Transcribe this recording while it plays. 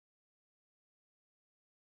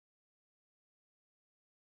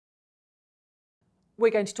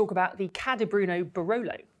we're going to talk about the Bruno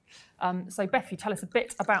Barolo. So Beth, you tell us a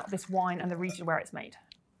bit about this wine and the region where it's made.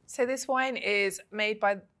 So this wine is made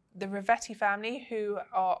by the Rivetti family, who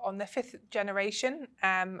are on their 5th generation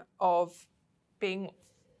of being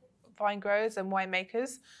vine growers and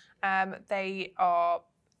winemakers. They are,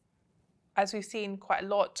 as we've seen quite a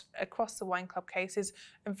lot across the wine club cases,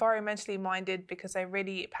 environmentally minded because they're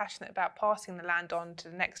really passionate about passing the land on to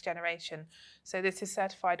the next generation. So this is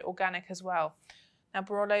certified organic as well. Now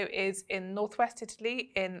Barolo is in northwest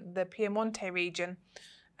Italy in the Piemonte region,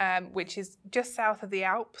 which is just south of the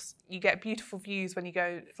Alps. You get beautiful views when you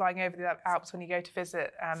go flying over the Alps when you go to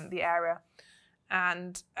visit the area.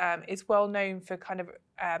 And it's well known for kind of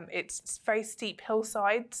its very steep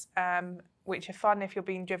hillsides, which are fun if you're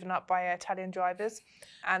being driven up by Italian drivers,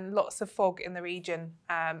 and lots of fog in the region.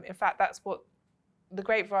 In fact, that's what the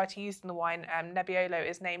grape variety used in the wine, Nebbiolo,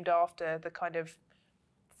 is named after the kind of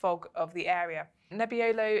fog of the area.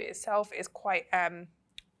 Nebbiolo itself is quite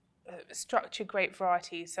structured grape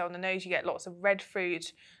variety, so on the nose you get lots of red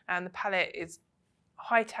fruit, and the palate is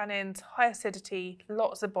high tannins, high acidity,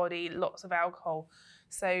 lots of body, lots of alcohol.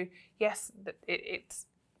 So yes, it's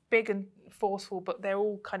big and forceful, but they're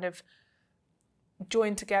all kind of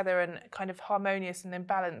joined together and kind of harmonious and in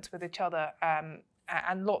balance with each other,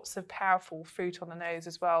 and lots of powerful fruit on the nose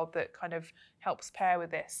as well that kind of helps pair with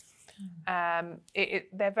this.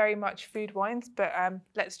 They're very much food wines, but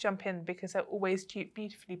let's jump in because they're always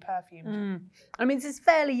beautifully perfumed. I mean, this is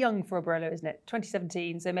fairly young for a Barolo, isn't it?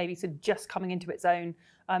 2017, so maybe sort of just coming into its own.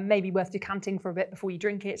 Maybe worth decanting for a bit before you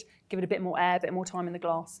drink it, give it a bit more air, a bit more time in the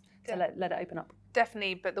glass to let it open up.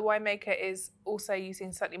 Definitely, but the winemaker is also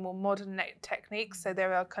using slightly more modern techniques. So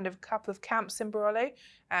there are kind of a couple of camps in Barolo,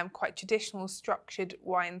 quite traditional structured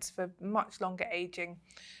wines for much longer aging.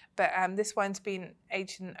 But this wine's been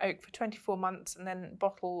aged in oak for 24 months and then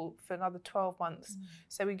bottled for another 12 months.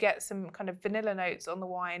 So we get some kind of vanilla notes on the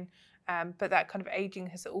wine, but that kind of aging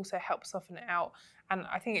has also helped soften it out. And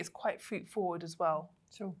I think it's quite fruit forward as well.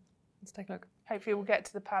 Sure, let's take a look. Hopefully we'll get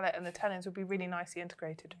to the palate and the tannins will be really nicely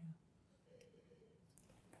integrated.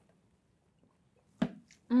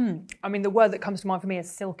 I mean, the word that comes to mind for me is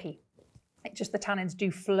silky. It's just the tannins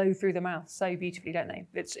do flow through the mouth so beautifully, don't they?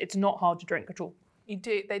 It's not hard to drink at all.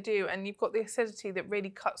 They do, and you've got the acidity that really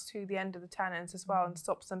cuts through the end of the tannins as well and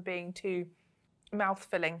stops them being too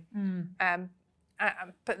mouth-filling.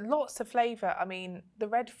 But lots of flavour. I mean, the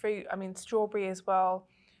red fruit, I mean, strawberry as well,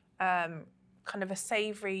 kind of a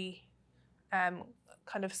savoury,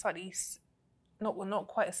 kind of slightly, not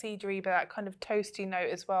quite a cedary, but that kind of toasty note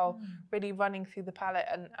as well, really running through the palate.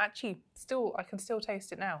 And actually, I can still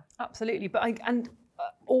taste it now. Absolutely, but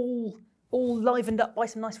all livened up by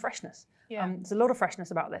some nice freshness. Yeah. There's a lot of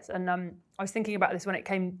freshness about this, and I was thinking about this when it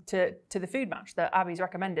came to the food match that Abby's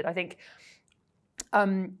recommended. I think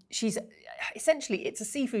she's essentially, it's a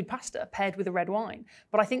seafood pasta paired with a red wine,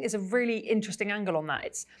 but I think there's a really interesting angle on that.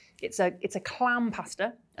 It's a clam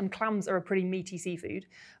pasta, and clams are a pretty meaty seafood,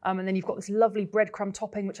 and then you've got this lovely breadcrumb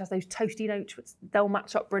topping which has those toasty notes, which they'll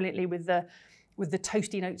match up brilliantly with the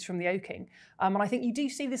toasty notes from the oaking. And I think you do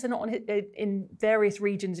see this in various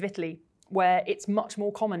regions of Italy, where it's much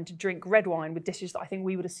more common to drink red wine with dishes that I think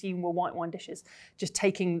we would assume were white wine dishes, just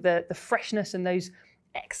taking the freshness and those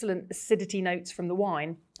excellent acidity notes from the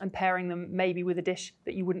wine and pairing them maybe with a dish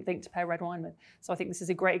that you wouldn't think to pair red wine with. So I think this is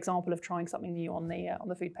a great example of trying something new on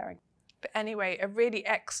the food pairing. But anyway, a really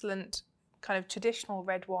excellent kind of traditional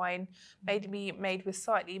red wine, made with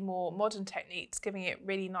slightly more modern techniques, giving it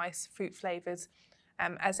really nice fruit flavours.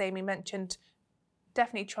 As Amy mentioned,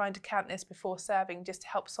 definitely try and decant this before serving just to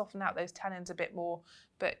help soften out those tannins a bit more,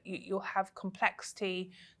 but you'll have complexity,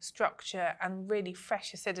 structure and really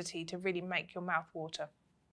fresh acidity to really make your mouth water.